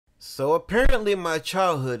So apparently my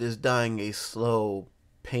childhood is dying a slow,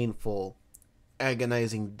 painful,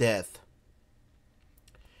 agonizing death.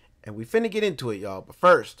 And we finna get into it, y'all. But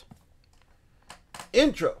first,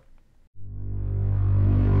 intro.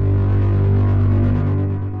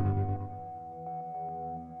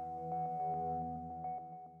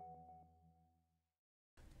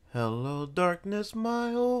 Hello, darkness,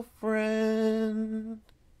 my old friend.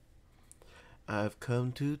 I've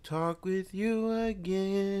come to talk with you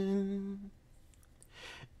again.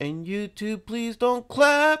 And you two, please don't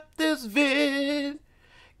clap this vid,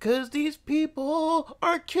 'cause these people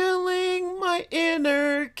are killing my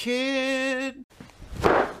inner kid.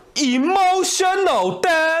 Emotional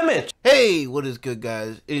damage. Hey, what is good,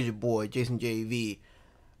 guys? It is your boy, Jason JV,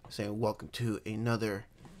 saying welcome to another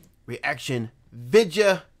reaction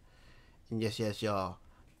vidya. And yes, y'all.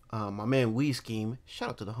 My man Skeem, shout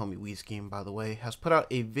out to the homie Skeem, by the way, has put out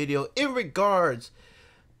a video in regards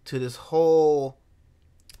to this whole,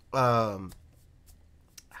 how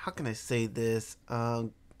can I say this?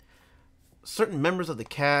 Certain members of the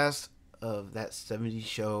cast of that 70s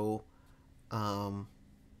show,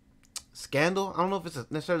 scandal. I don't know if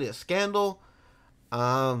it's necessarily a scandal,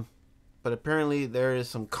 but apparently there is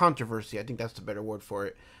some controversy. I think that's the better word for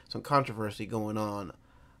it. Some controversy going on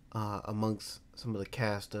amongst some of the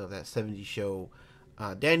cast of that 70s show.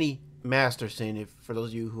 Danny Masterson, if for those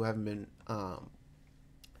of you who haven't been,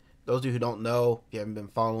 those of you who don't know, if you haven't been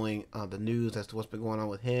following the news as to what's been going on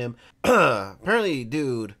with him, apparently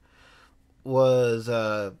dude was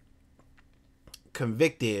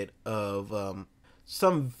convicted of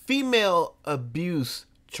some female abuse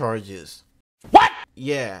charges. What?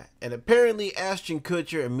 Yeah, and apparently Ashton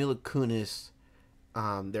Kutcher and Mila Kunis,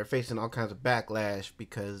 they're facing all kinds of backlash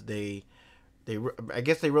because I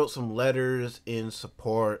guess they wrote some letters in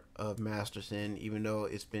support of Masterson, even though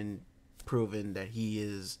it's been proven that he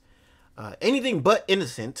is anything but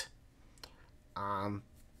innocent. And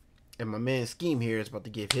my man Skeem here is about to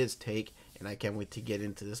give his take, and I can't wait to get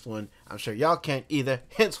into this one. I'm sure y'all can't either,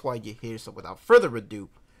 hence why you're here. So without further ado,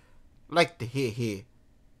 like to hear.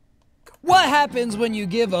 What happens when you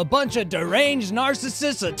give a bunch of deranged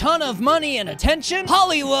narcissists a ton of money and attention?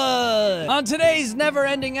 Hollywood! On today's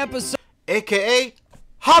never-ending episode, a.k.a.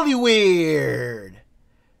 Hollyweird.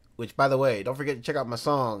 Which, by the way, don't forget to check out my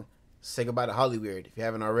song, Say Goodbye to Hollyweird, if you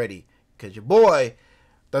haven't already. Because your boy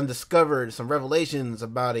done discovered some revelations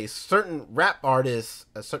about a certain rap artist,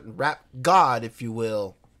 a certain rap god, if you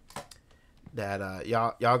will, that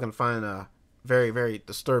y'all can find very, very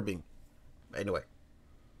disturbing. Anyway.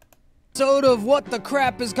 of what the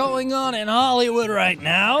crap is going on in Hollywood right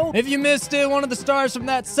now. If you missed it, one of the stars from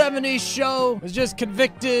that 70s show was just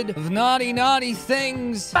convicted of naughty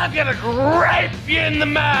things. I'm gonna rape you in the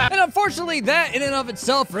mouth. And unfortunately, that in and of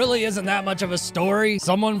itself really isn't that much of a story.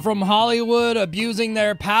 Someone from Hollywood abusing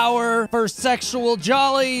their power for sexual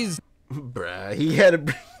jollies. Bruh, he had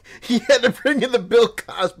to bring in the Bill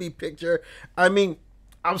Cosby picture. I mean,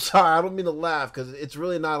 I'm sorry, I don't mean to laugh because it's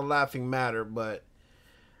really not a laughing matter, but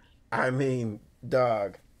I mean,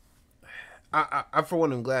 dog, I for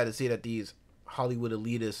one am glad to see that these Hollywood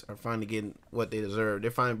elitists are finally getting what they deserve. They're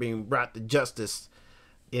finally being brought to justice.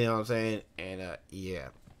 You know what I'm saying? And yeah,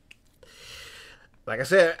 like I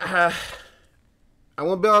said, I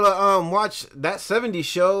won't be able to watch that 70s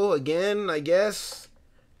show again, I guess,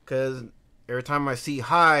 because every time I see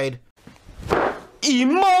Hyde,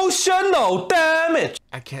 Emotional damage.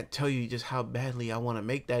 I can't tell you just how badly I want to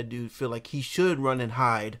make that dude feel like he should run and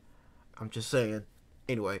hide. I'm just saying.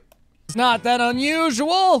 Anyway. It's not that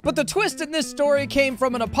unusual, but the twist in this story came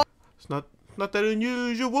from an It's not that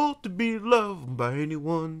unusual to be loved by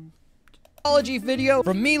anyone. apology video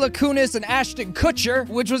from Mila Kunis and Ashton Kutcher,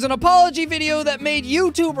 which was an apology video that made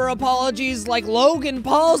YouTuber apologies like Logan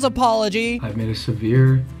Paul's apology I've made a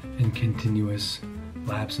severe and continuous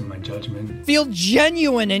lapse in my judgment feel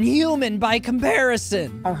genuine and human by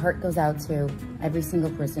comparison. Our heart goes out to every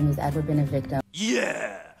single person who's ever been a victim.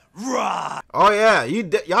 Yeah, right. Oh yeah,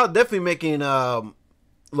 y'all definitely making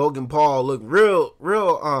Logan Paul look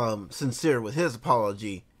real sincere with his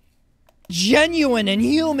apology. Genuine and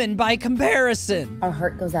human by comparison. Our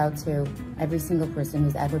heart goes out to every single person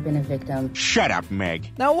who's ever been a victim. Shut up, Meg.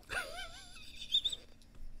 Now,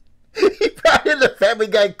 He brought in the Family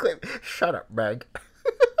Guy clip. Shut up, Meg.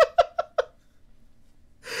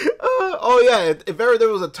 Oh yeah, if ever there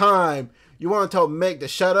was a time you want to tell Meg to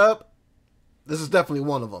shut up, this is definitely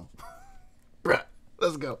one of them. Bruh,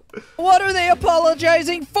 let's go. What are they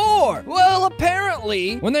apologizing for? Well,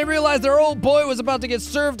 apparently, when they realized their old boy was about to get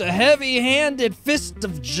served a heavy-handed fist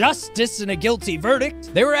of justice in a guilty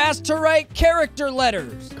verdict, they were asked to write character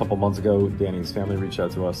letters. A couple months ago, Danny's family reached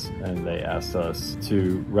out to us and they asked us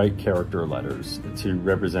to write character letters to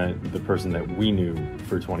represent the person that we knew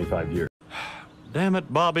for 25 years. Damn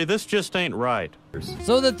it, Bobby, this just ain't right.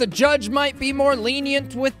 So that the judge might be more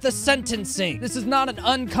lenient with the sentencing. This is not an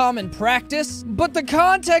uncommon practice, but the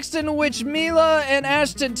context in which Mila and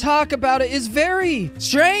Ashton talk about it is very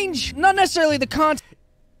strange. Not necessarily the context.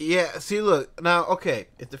 Yeah, see, look, now, okay,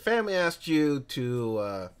 if the family asked you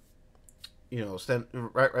to,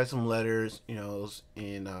 write some letters,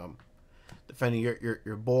 in defending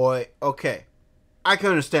your boy, okay, I can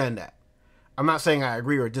understand that. I'm not saying I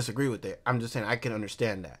agree or disagree with it. I'm just saying I can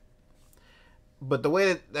understand that. But the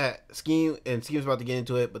way that Skeem's about to get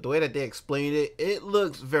into it, but the way that they explained it, it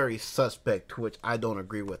looks very suspect, which I don't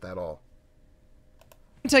agree with at all.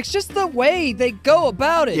 Just the way they go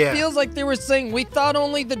about it. Yeah. Feels like they were saying, we thought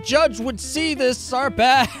only the judge would see this, our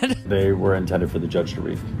bad. They were intended for the judge to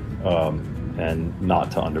read and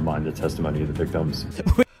not to undermine the testimony of the victims.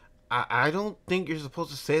 I don't think you're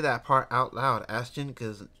supposed to say that part out loud, Ashton,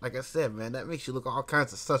 because, like I said, man, that makes you look all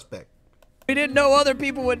kinds of suspect. We didn't know other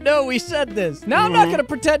people would know we said this. Now I'm not going to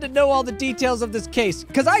pretend to know all the details of this case,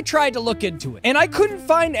 because I tried to look into it, and I couldn't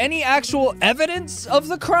find any actual evidence of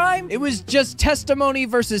the crime. It was just testimony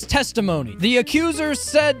versus testimony. The accuser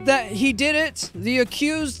said that he did it. The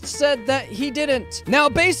accused said that he didn't. Now,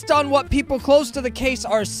 based on what people close to the case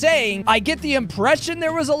are saying, I get the impression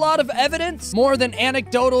there was a lot of evidence, more than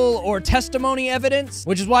anecdotal or testimony evidence,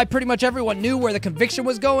 which is why pretty much everyone knew where the conviction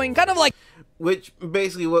was going. Kind of like... Which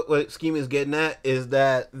basically what Skeem is getting at is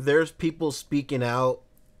that there's people speaking out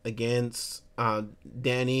against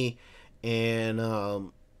Danny,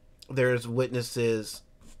 and there's witnesses,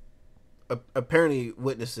 apparently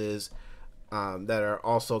witnesses that are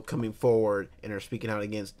also coming forward and are speaking out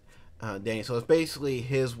against Danny. So it's basically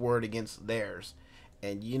his word against theirs.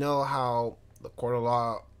 And you know how the court of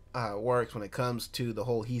law works when it comes to the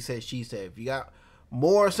whole he said, she said. If you got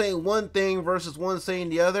more saying one thing versus one saying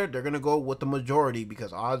the other, they're going to go with the majority,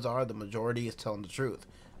 because odds are the majority is telling the truth.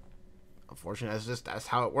 Unfortunately, that's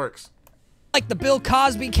how it works. Like the Bill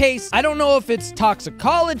Cosby case, I don't know if it's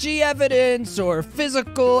toxicology evidence or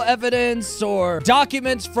physical evidence or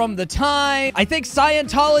documents from the time. I think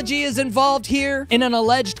Scientology is involved here in an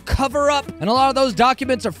alleged cover-up, and a lot of those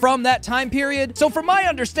documents are from that time period. So from my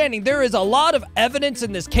understanding, there is a lot of evidence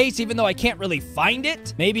in this case, even though I can't really find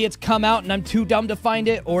it. Maybe it's come out and I'm too dumb to find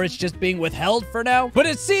it, or it's just being withheld for now. But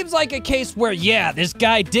it seems like a case where, yeah, this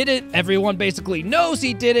guy did it. Everyone basically knows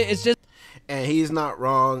he did it. It's just... And he's not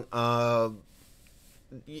wrong.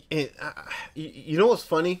 You know what's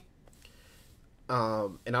funny?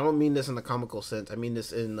 And I don't mean this in the comical sense. I mean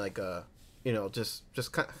this in like a,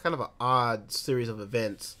 just kind of an odd series of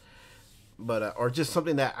events, but or just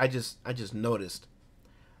something that I just noticed.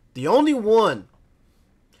 The only one,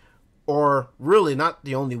 or really not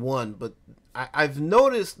the only one, but I've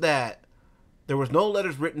noticed that there was no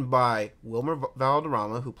letters written by Wilmer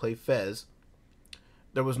Valderrama, who played Fez.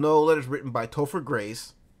 There was no letters written by Topher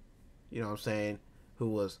Grace, you know what I'm saying, who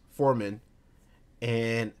was Foreman.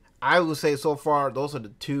 And I would say so far, those are the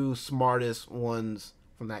two smartest ones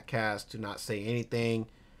from that cast to not say anything,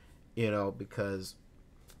 because,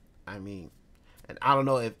 I mean, and I don't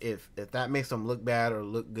know if that makes them look bad or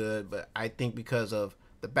look good, but I think because of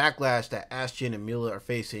the backlash that Ashton and Mila are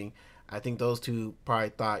facing, I think those two probably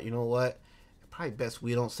thought, you know what, probably best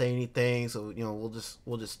we don't say anything, so,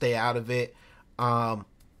 we'll just stay out of it. I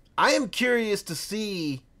am curious to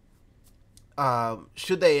see,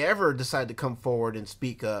 should they ever decide to come forward and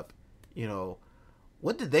speak up,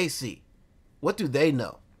 what did they see? What do they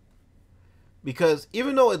know? Because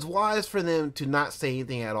even though it's wise for them to not say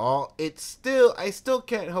anything at all, I still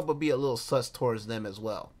can't help but be a little sus towards them as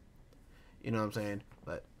well. You know what I'm saying?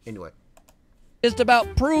 But anyway. Just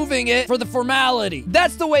about proving it for the formality.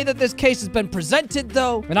 That's the way that this case has been presented,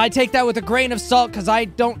 though, and I take that with a grain of salt because I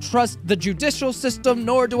don't trust the judicial system,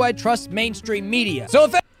 nor do I trust mainstream media. So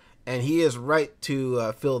if and he is right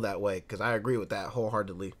to feel that way, because I agree with that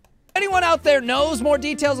wholeheartedly. anyone out there knows more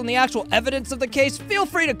details on the actual evidence of the case, feel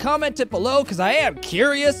free to comment it below, because I am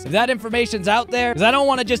curious if that information's out there, because I don't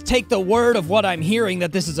want to just take the word of what I'm hearing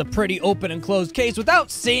that this is a pretty open and closed case without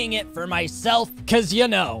seeing it for myself, because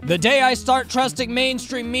the day I start trusting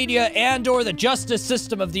mainstream media and or the justice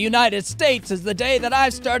system of the United States is the day that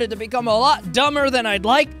I've started to become a lot dumber than I'd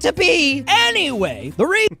like to be. Anyway, the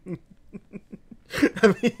reason I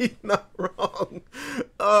mean, he's not wrong.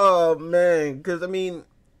 Oh, man. Because, I mean,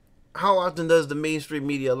 how often does the mainstream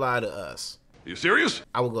media lie to us? Are you serious?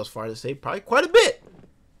 I would go as far as to say probably quite a bit.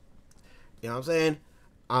 You know what I'm saying?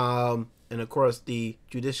 And of course, the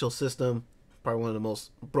judicial system, probably one of the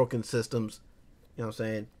most broken systems, you know what I'm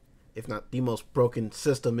saying? If not the most broken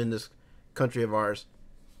system in this country of ours.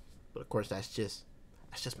 But of course, that's just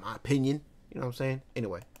my opinion. You know what I'm saying?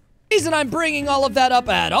 Anyway. The reason I'm bringing all of that up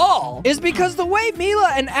at all is because the way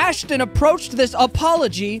Mila and Ashton approached this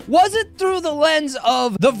apology wasn't through the lens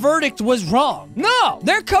of the verdict was wrong. No,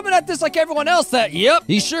 they're coming at this like everyone else that, yep,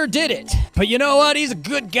 he sure did it. But you know what? He's a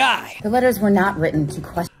good guy. The letters were not written to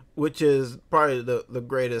question. Which is probably the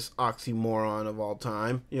greatest oxymoron of all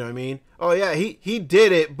time. You know what I mean? Oh yeah, he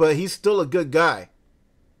did it, but he's still a good guy.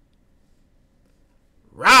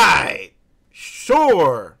 Right.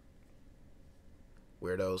 Sure.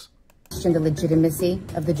 Weirdos. The legitimacy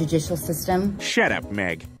of the judicial system. Shut up,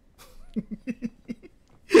 Meg.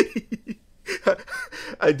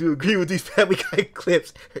 I do agree with these Family Guy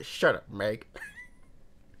clips. Shut up, Meg.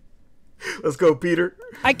 Let's go, Peter.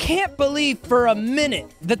 I can't believe for a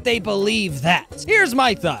minute that they believe that. Here's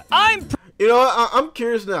my thought. You know, I'm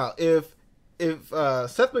curious now if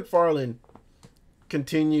Seth MacFarlane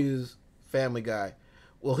continues Family Guy,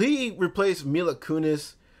 will he replace Mila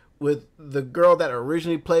Kunis with the girl that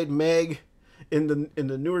originally played Meg in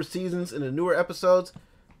the newer seasons, in the newer episodes?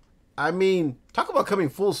 I mean, talk about coming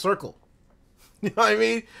full circle. You know what I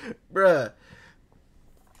mean? Bruh.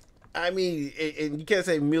 I mean, and you can't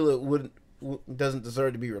say Mila doesn't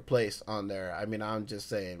deserve to be replaced on there. I mean, I'm just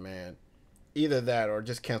saying, man. Either that or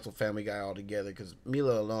just cancel Family Guy altogether, because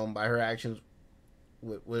Mila alone, by her actions,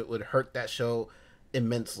 would hurt that show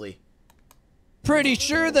immensely. Pretty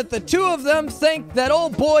sure that the two of them think that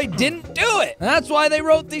old boy didn't do it. That's why they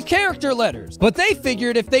wrote these character letters. But they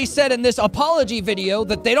figured if they said in this apology video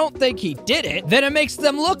that they don't think he did it, then it makes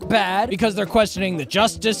them look bad because they're questioning the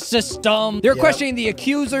justice system. They're questioning the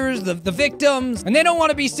accusers, the victims, and they don't want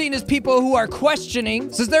to be seen as people who are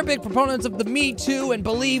questioning. Since they're big proponents of the Me Too and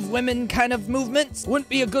Believe Women kind of movements, wouldn't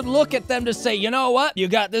be a good look at them to say, you know what? You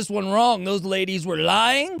got this one wrong. Those ladies were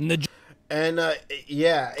lying. And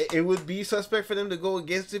yeah, it would be suspect for them to go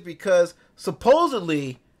against it because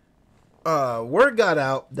supposedly word got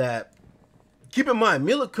out that, keep in mind,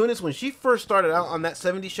 Mila Kunis, when she first started out on that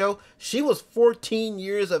 70s show, she was 14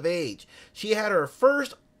 years of age. She had her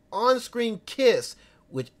first on-screen kiss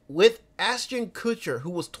with Ashton Kutcher,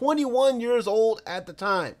 who was 21 years old at the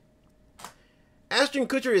time. Ashton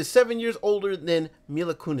Kutcher is 7 years older than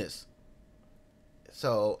Mila Kunis.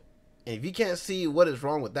 So if you can't see what is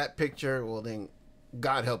wrong with that picture, well then,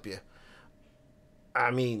 God help you. I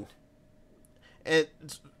mean, and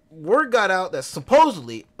word got out that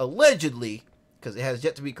supposedly, allegedly, because it has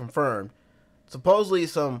yet to be confirmed, supposedly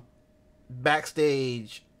some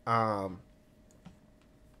backstage,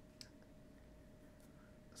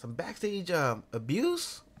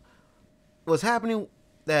 abuse was happening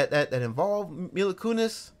that involved Mila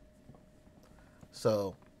Kunis.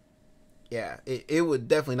 So yeah, it would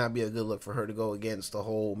definitely not be a good look for her to go against the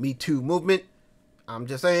whole Me Too movement. I'm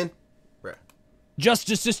just saying, bruh.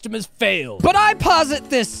 Justice system has failed. But I posit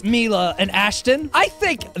this, Mila and Ashton. I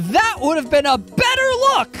think that would have been a better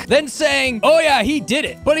look than saying, oh yeah, he did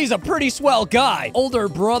it, but he's a pretty swell guy. Older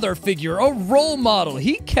brother figure, a role model.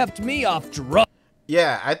 He kept me off drugs.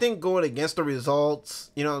 Yeah, I think going against the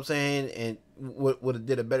results, you know what I'm saying, and would have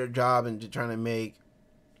did a better job in trying to make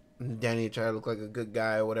Danny try to look like a good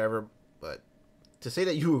guy or whatever. But to say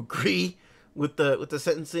that you agree with the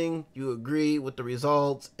sentencing, you agree with the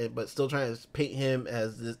results, but still trying to paint him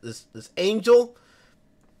as this angel,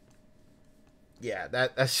 yeah,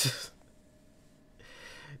 that's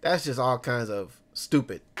just all kinds of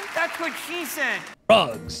stupid. That's what she said.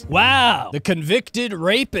 Drugs. Wow. The convicted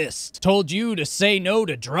rapist told you to say no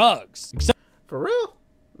to drugs. For real?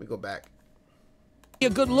 Let me go back. A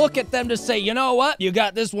good look at them to say, you know what? You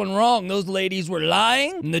got this one wrong. Those ladies were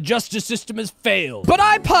lying, and the justice system has failed. But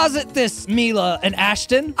I posit this, Mila and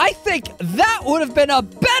Ashton. I think that would have been a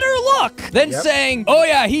better look than saying, oh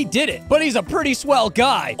yeah, he did it, but he's a pretty swell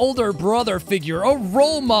guy. Older brother figure, a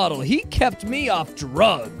role model. He kept me off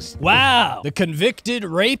drugs. Wow. The convicted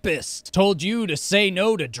rapist told you to say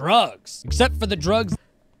no to drugs. Except for the drugs.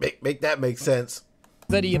 Make that make sense.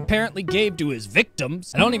 that he apparently gave to his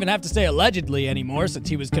victims. I don't even have to say allegedly anymore since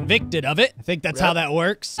he was convicted of it. I think that's how that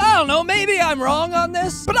works. I don't know, maybe I'm wrong on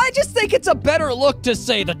this, but I just think it's a better look to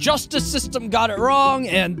say the justice system got it wrong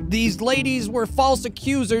and these ladies were false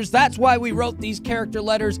accusers. That's why we wrote these character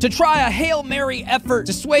letters, to try a Hail Mary effort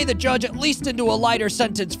to sway the judge at least into a lighter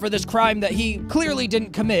sentence for this crime that he clearly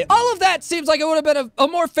didn't commit. All of that seems like it would have been a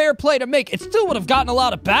more fair play to make. It still would have gotten a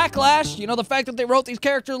lot of backlash. You know, the fact that they wrote these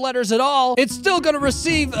character letters at all, it's still gonna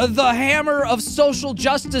receive the hammer of social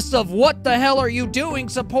justice of what the hell are you doing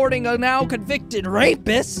supporting a now convicted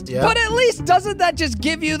rapist? Yeah. But at least doesn't that just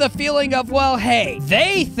give you the feeling of, well, hey,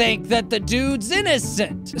 they think that the dude's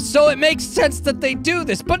innocent, so it makes sense that they do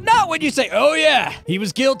this, but not when you say, oh yeah, he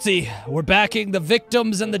was guilty. We're backing the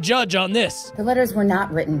victims and the judge on this. The letters were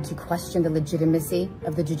not written to question the legitimacy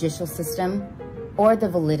of the judicial system or the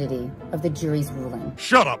validity of the jury's ruling.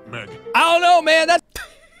 Shut up, Meg. I don't know, man. That's...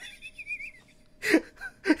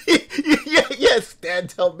 Yes, Dad,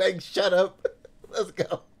 tell Meg, shut up. Let's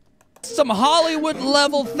go. Some Hollywood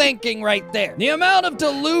level thinking right there. The amount of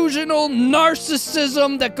delusional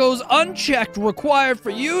narcissism that goes unchecked required for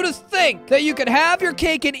you to think that you could have your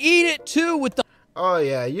cake and eat it too with the... Oh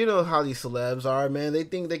yeah, you know how these celebs are, man. They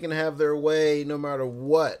think they can have their way no matter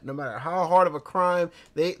what, no matter how hard of a crime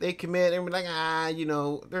they commit. And we're like, you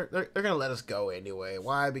know, they're gonna let us go anyway.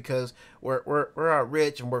 Why? Because we're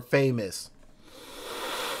rich and we're famous.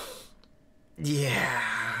 Yeah,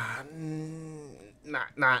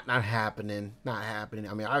 not happening. Not happening.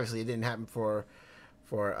 I mean, obviously it didn't happen for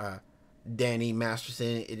Danny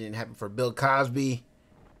Masterson. It didn't happen for Bill Cosby.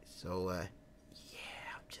 So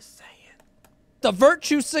the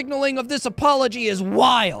virtue signaling of this apology is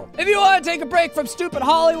wild. If you want to take a break from stupid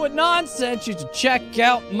Hollywood nonsense, you should check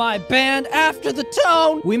out my band After the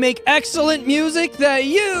Tone. We make excellent music that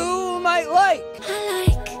you might like. I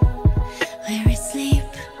like where we sleep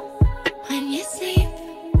when you sleep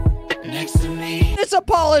next to me. This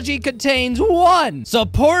apology contains 1,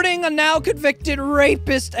 supporting a now convicted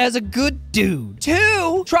rapist as a good dude.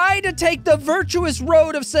 2, try to take the virtuous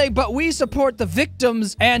road of saying, but we support the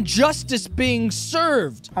victims and justice being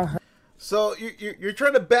served. So you're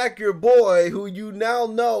trying to back your boy, who you now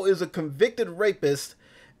know is a convicted rapist,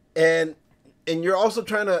 and you're also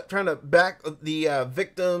trying to back the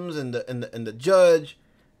victims and the judge.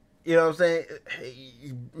 You know what I'm saying?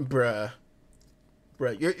 Hey, bruh.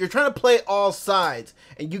 You're trying to play all sides,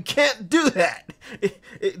 and you can't do that.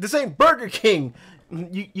 This ain't Burger King.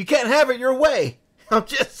 You can't have it your way. I'm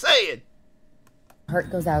just saying. Heart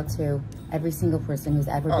goes out to every single person who's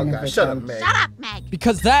ever been a victim. Shut up, Meg. Shut up, Meg.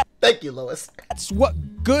 Because that... Thank you, Lois. That's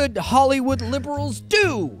what good Hollywood liberals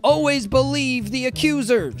do. Always believe the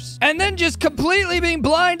accusers. And then just completely being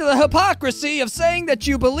blind to the hypocrisy of saying that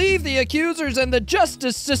you believe the accusers and the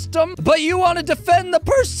justice system, but you want to defend the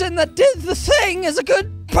person that did the thing as a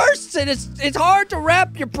good person. It's hard to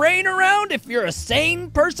wrap your brain around if you're a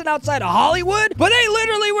sane person outside of Hollywood, but they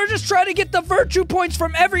literally were just trying to get the virtue points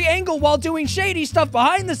from every angle while doing shady stuff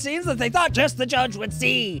behind the scenes that they thought just the judge would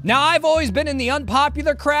see. Now, I've always been in the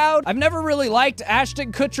unpopular crowd. I've never really liked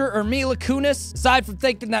Ashton Kutcher or Mila Kunis, aside from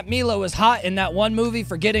thinking that Mila was hot in that one movie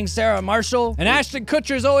Forgetting Sarah Marshall, and Ashton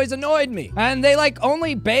Kutcher's always annoyed me. And they like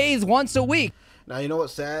only bathe once a week. Now, you know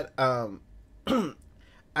what's sad?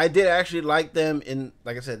 I did actually like them in,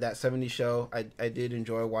 like I said, that 70s show. I did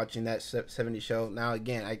enjoy watching that 70s show. Now,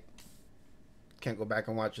 again, I can't go back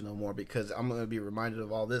and watch it no more because I'm going to be reminded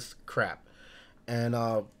of all this crap. And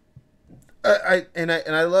I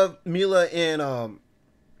love Mila in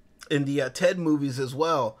the Ted movies as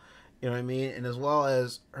well. You know what I mean? And as well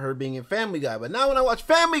as her being in Family Guy. But now when I watch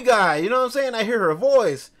Family Guy, you know what I'm saying? I hear her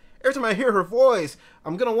voice. Every time I hear her voice,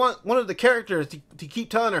 I'm going to want one of the characters to keep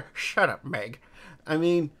telling her, shut up, Meg. I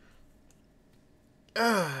mean,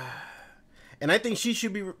 and I think she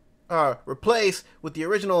should be replaced with the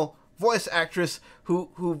original voice actress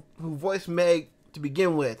who voiced Meg to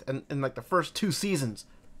begin with, in like the first 2 seasons,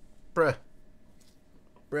 bruh.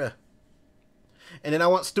 And then I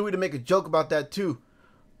want Stewie to make a joke about that too.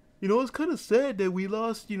 You know, it's kind of sad that we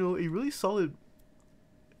lost, you know, a really solid.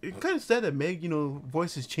 It's kind of sad that Meg, you know,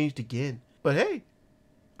 voice has changed again. But hey,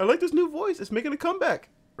 I like this new voice. It's making a comeback.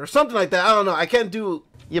 Or something like that. I don't know. I can't do...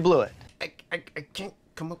 You blew it. I can't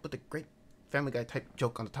come up with a great Family Guy type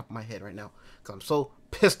joke on the top of my head right now. Because I'm so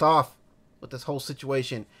pissed off with this whole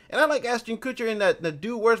situation. And I like Ashton Kutcher in that the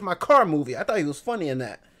Dude, Where's My Car movie. I thought he was funny in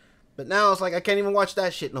that. But now it's like I can't even watch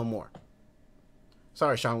that shit no more.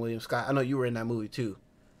 Sorry, Sean William Scott. I know you were in that movie too.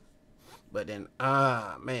 But then,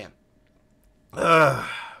 man.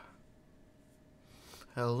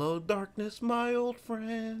 Hello, darkness, my old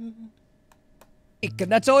friend.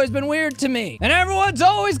 And that's always been weird to me. And everyone's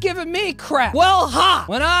always giving me crap. Well,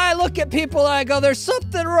 when I look at people, I go, there's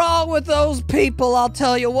something wrong with those people, I'll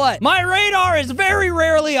tell you what. My radar is very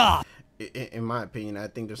rarely off. In my opinion, I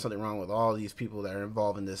think there's something wrong with all these people that are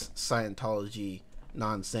involved in this Scientology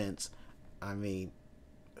nonsense. I mean,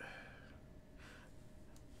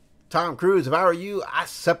 Tom Cruise, if I were you, I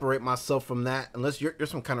separate myself from that. Unless you're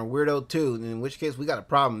some kind of weirdo too, in which case we got a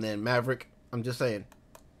problem then, Maverick. I'm just saying.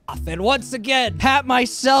 And once again, pat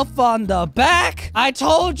myself on the back. I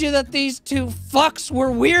told you that these two fucks were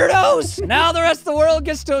weirdos. Now the rest of the world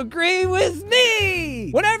gets to agree with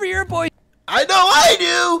me. Whenever your boy... I know I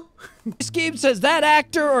do. Skeem says that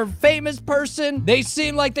actor or famous person, they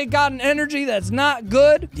seem like they got an energy that's not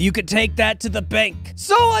good. You could take that to the bank.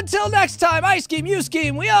 So until next time, I scheme, you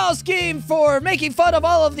scheme, we all scheme for making fun of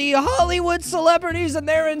all of the Hollywood celebrities and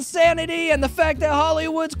their insanity and the fact that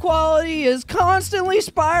Hollywood's quality is constantly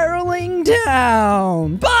spiraling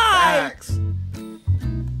down. Bye!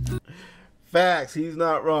 Facts, he's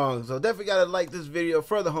not wrong. So definitely gotta like this video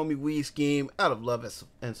for the homie Weed Scheme out of love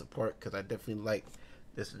and support, because I definitely like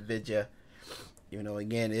this video. You know,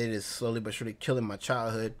 again, it is slowly but surely killing my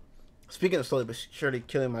childhood. Speaking of slowly but surely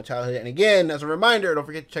killing my childhood, and again, as a reminder, don't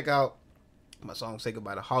forget to check out my song Say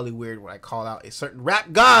Goodbye to Hollyweird, where I call out a certain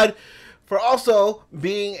rap god for also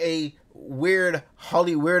being a weird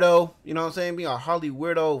Hollyweirdo. You know what I'm saying? Being a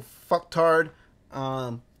Hollyweirdo fucktard.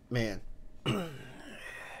 Man.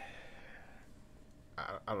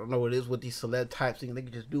 I don't know what it is with these celeb types thinking they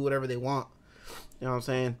can just do whatever they want. You know what I'm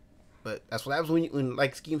saying? But that's what happens when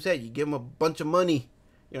like Skeem said, you give them a bunch of money,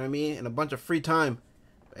 you know what I mean, and a bunch of free time.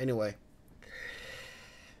 But anyway,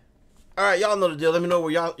 all right, y'all know the deal. Let me know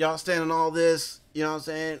where y'all stand on all this. You know what I'm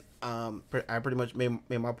saying? I pretty much made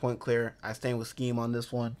my point clear. I stand with Skeem on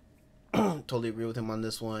this one. Totally agree with him on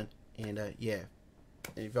this one. And yeah,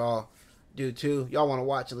 and if y'all do too, y'all want to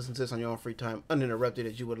watch and listen to this on your own free time, uninterrupted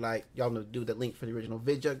as you would like, y'all know to do that link for the original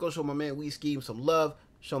video. Go show my man Weed Scheme some love,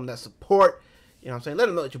 show him that support. You know what I'm saying? Let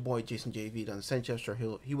him know that your boy Jason JV done sent you. I'm sure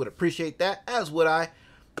he would appreciate that, as would I.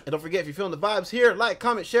 And don't forget, if you're feeling the vibes here, like,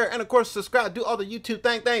 comment, share, and of course subscribe. Do all the YouTube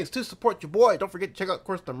things to support your boy. Don't forget to check out, of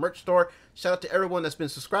course, the merch store. Shout out to everyone that's been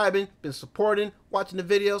subscribing, been supporting, watching the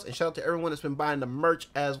videos, and shout out to everyone that's been buying the merch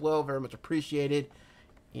as well. Very much appreciated.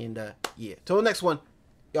 And yeah, till the next one,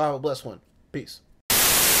 y'all have a blessed one. Peace.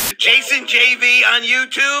 Jason JV on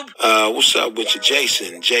YouTube. What's up with you,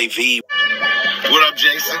 Jason JV? What up,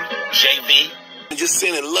 Jason JV? Just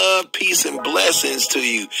sending love, peace, and blessings to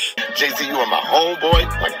you. Jason, you are my homeboy,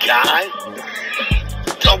 my guy.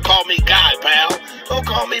 Don't call me guy, pal. Don't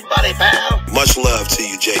call me buddy, pal. Much love to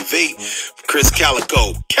you, JV. Chris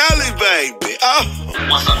Calico. Cali, baby. Oh.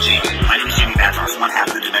 What's up, JV? My name is Jimmy Bathos. One half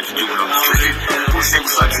of the dimension doing on the street. We'll say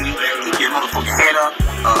what's up to you. Keep your motherfucking head up.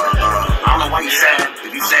 I don't know why you sad.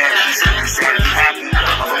 If you sad, you sad. If you happy,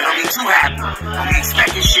 don't be too happy. Don't be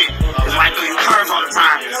expecting shit. Because I throw you curves all the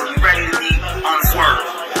time. So be ready to be on the swerve.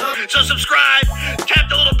 So subscribe, tap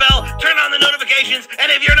the little bell, turn on the notifications,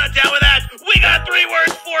 and if you're not down with that, we got 3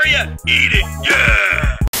 words for you. Eat it,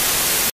 yeah!